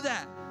 Do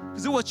that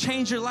because it will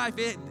change your life.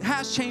 It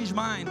has changed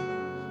mine.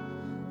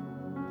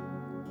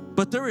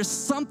 But there is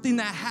something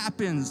that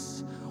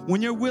happens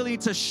when you're willing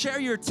to share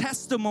your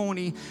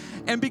testimony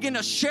and begin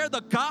to share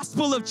the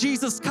gospel of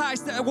Jesus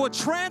Christ that will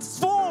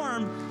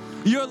transform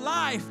your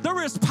life.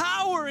 There is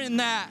power in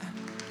that.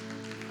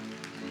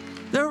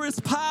 There is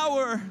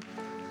power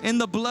in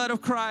the blood of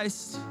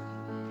Christ.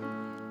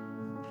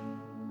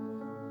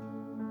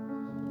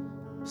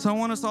 So I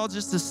want us all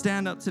just to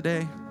stand up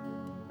today.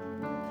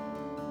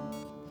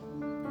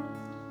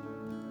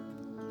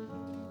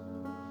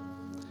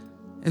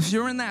 If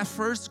you're in that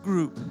first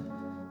group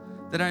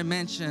that I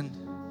mentioned,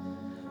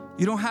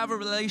 You don't have a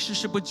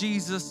relationship with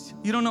Jesus.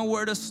 You don't know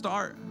where to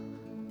start.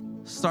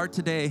 Start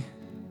today.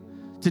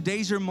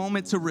 Today's your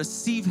moment to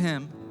receive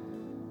Him.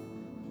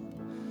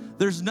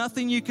 There's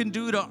nothing you can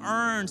do to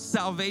earn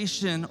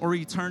salvation or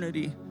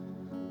eternity.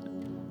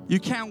 You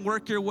can't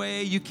work your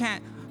way. You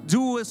can't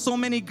do so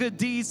many good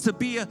deeds to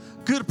be a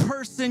good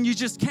person. You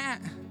just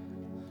can't.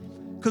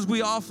 Because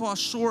we all fall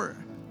short.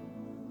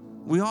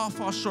 We all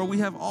fall short. We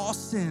have all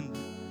sinned.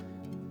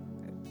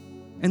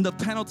 And the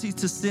penalty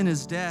to sin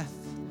is death,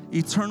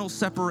 eternal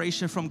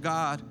separation from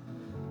God.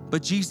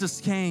 But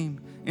Jesus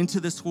came into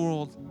this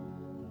world,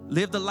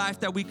 lived a life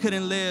that we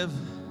couldn't live,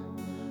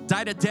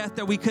 died a death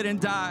that we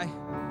couldn't die.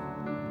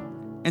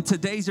 And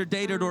today's your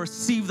day to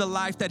receive the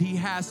life that He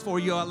has for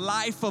you, a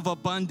life of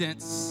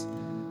abundance,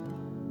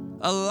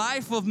 a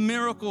life of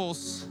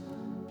miracles.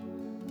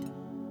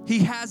 He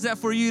has that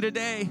for you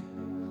today.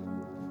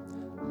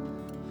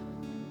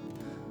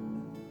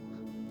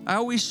 I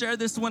always share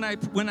this when I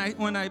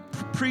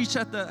preach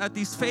at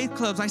these faith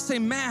clubs. I say,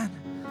 man,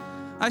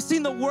 I've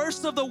seen the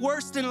worst of the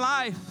worst in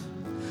life.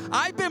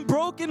 I've been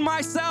broken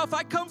myself.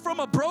 I come from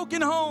a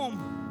broken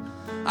home.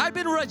 I've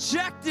been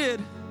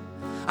rejected.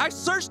 I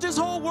searched this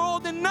whole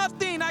world and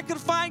nothing I could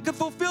find could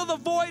fulfill the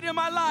void in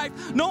my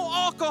life. No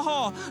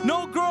alcohol,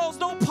 no girls,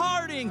 no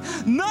partying.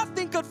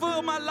 Nothing could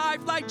fill my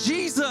life like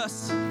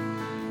Jesus.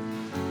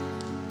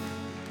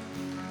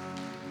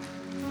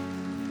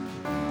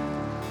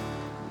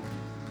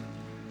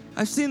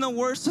 I've seen the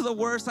worst of the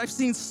worst. I've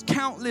seen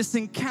countless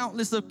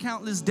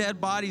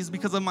dead bodies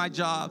because of my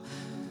job.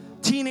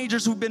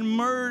 Teenagers who've been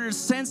murdered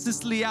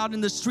senselessly out in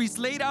the streets,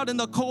 laid out in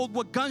the cold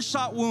with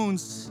gunshot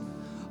wounds,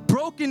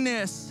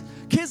 brokenness,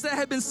 kids that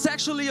have been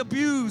sexually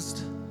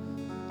abused.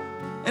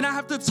 And I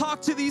have to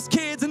talk to these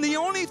kids, and the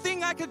only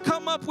thing I could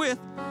come up with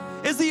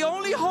is the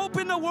only hope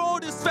in the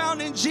world is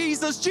found in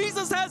Jesus.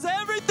 Jesus has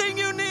everything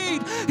you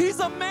need. He's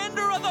a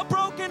mender of the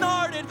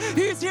brokenhearted.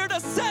 He's here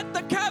to set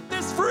the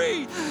captives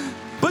free.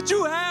 But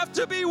you have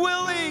to be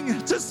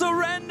willing to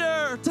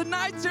surrender.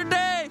 Tonight's your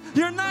day,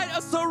 your night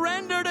of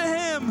surrender to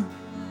Him.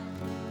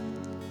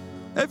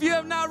 If you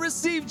have not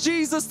received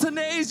Jesus,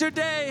 today is your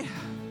day.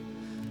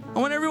 I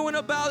want everyone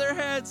to bow their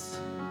heads.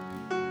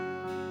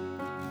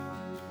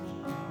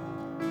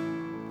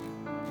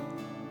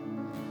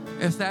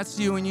 If that's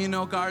you and you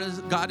know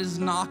God is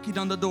knocking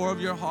on the door of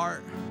your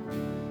heart,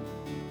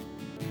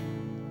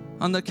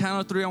 on the count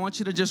of 3, I want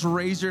you to just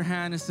raise your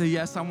hand and say,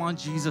 yes, I want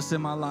Jesus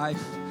in my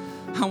life.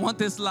 I want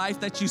this life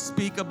that you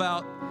speak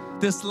about,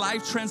 this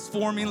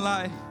life-transforming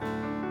life.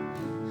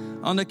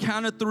 On the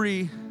count of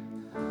 3,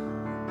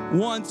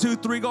 1, 2,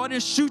 3, go ahead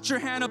and shoot your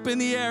hand up in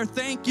the air.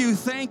 Thank you,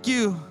 thank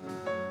you.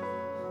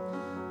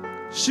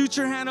 Shoot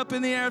your hand up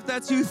in the air if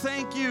that's you.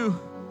 Thank you,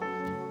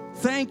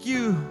 thank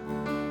you,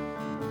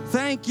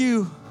 thank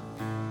you.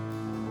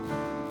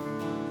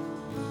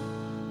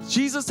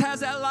 Jesus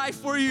has that life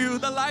for you,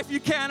 the life you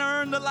can't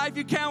earn, the life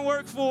you can't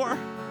work for.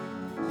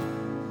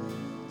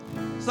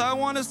 So I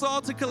want us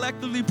all to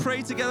collectively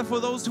pray together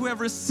for those who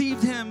have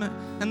received Him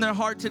in their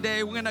heart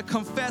today. We're going to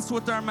confess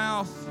with our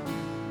mouth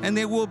and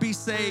they will be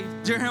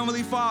saved. Dear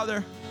Heavenly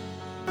Father,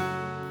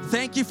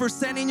 thank you for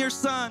sending your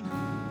Son,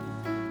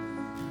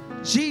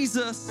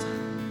 Jesus,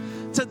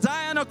 to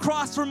die on a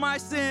cross for my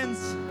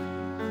sins.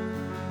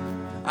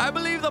 I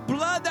believe the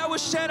blood that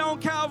was shed on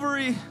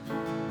Calvary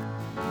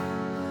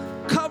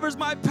covers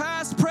my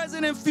past,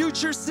 present, and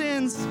future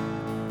sins.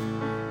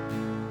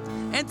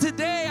 And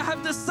today I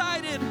have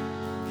decided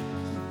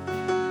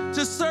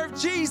to serve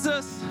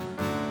Jesus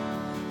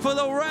for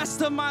the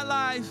rest of my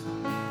life.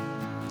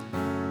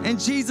 In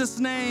Jesus'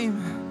 name,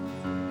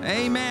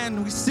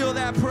 amen. We seal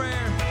that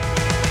prayer.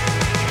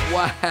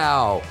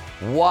 Wow,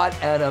 what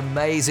an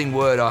amazing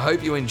word. I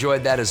hope you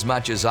enjoyed that as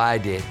much as I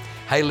did.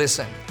 Hey,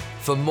 listen,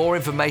 for more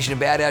information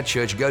about our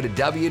church, go to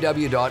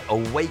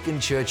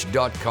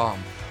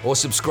www.awakenchurch.com or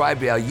subscribe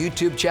to our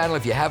YouTube channel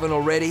if you haven't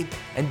already,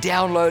 and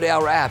download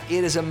our app.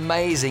 It is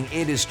amazing.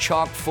 It is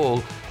chock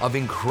full of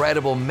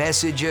incredible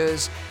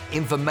messages,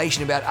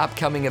 information about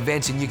upcoming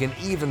events, and you can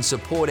even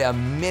support our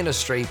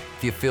ministry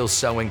if you feel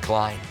so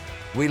inclined.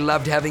 We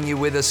loved having you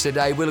with us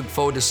today. We look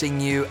forward to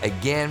seeing you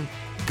again.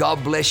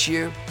 God bless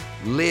you.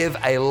 Live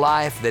a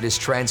life that is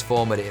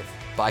transformative.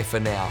 Bye for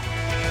now.